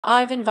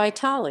Ivan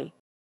Vitali.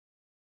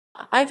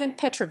 Ivan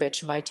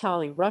Petrovich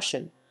Vitali,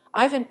 Russian,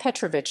 Ivan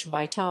Petrovich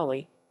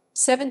Vitali,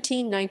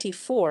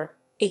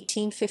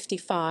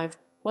 1794–1855,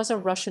 was a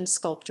Russian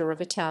sculptor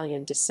of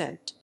Italian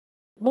descent.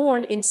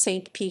 Born in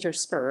Saint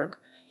Petersburg,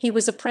 he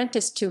was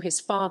apprenticed to his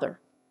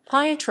father,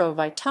 Pietro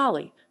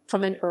Vitali,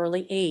 from an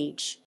early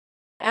age.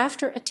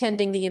 After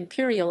attending the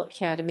Imperial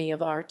Academy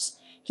of Arts,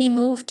 he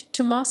moved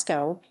to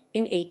Moscow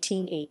in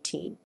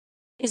 1818.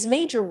 His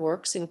major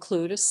works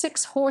include a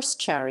six-horse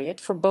chariot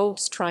for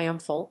Bove's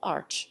Triumphal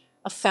arch,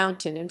 a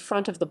fountain in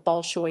front of the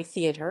Bolshoi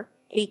Theatre,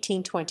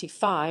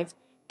 1825,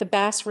 the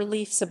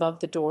bas-reliefs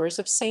above the doors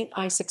of St.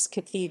 Isaac's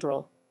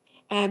Cathedral,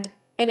 and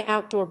an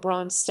outdoor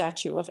bronze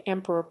statue of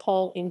Emperor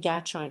Paul in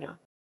Gatchina.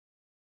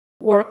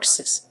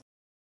 Works: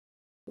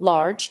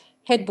 large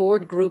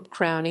headboard group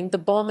crowning the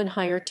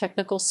Baumanheier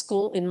Technical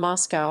School in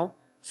Moscow,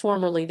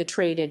 formerly the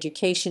Trade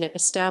Education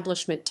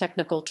Establishment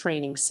Technical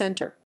Training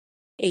Center,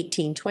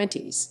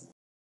 1820s.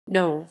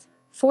 No.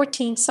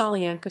 14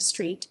 Solyanka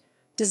Street,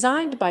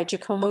 designed by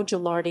Giacomo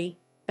Gilardi,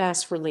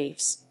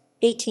 bas-reliefs,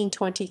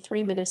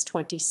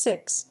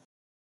 1823–26.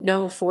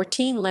 No.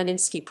 14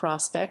 Leninsky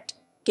Prospect,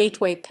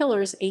 Gateway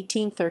Pillars,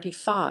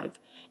 1835,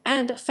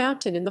 and a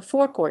fountain in the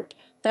forecourt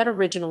that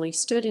originally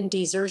stood in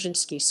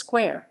Dzержinski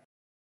Square,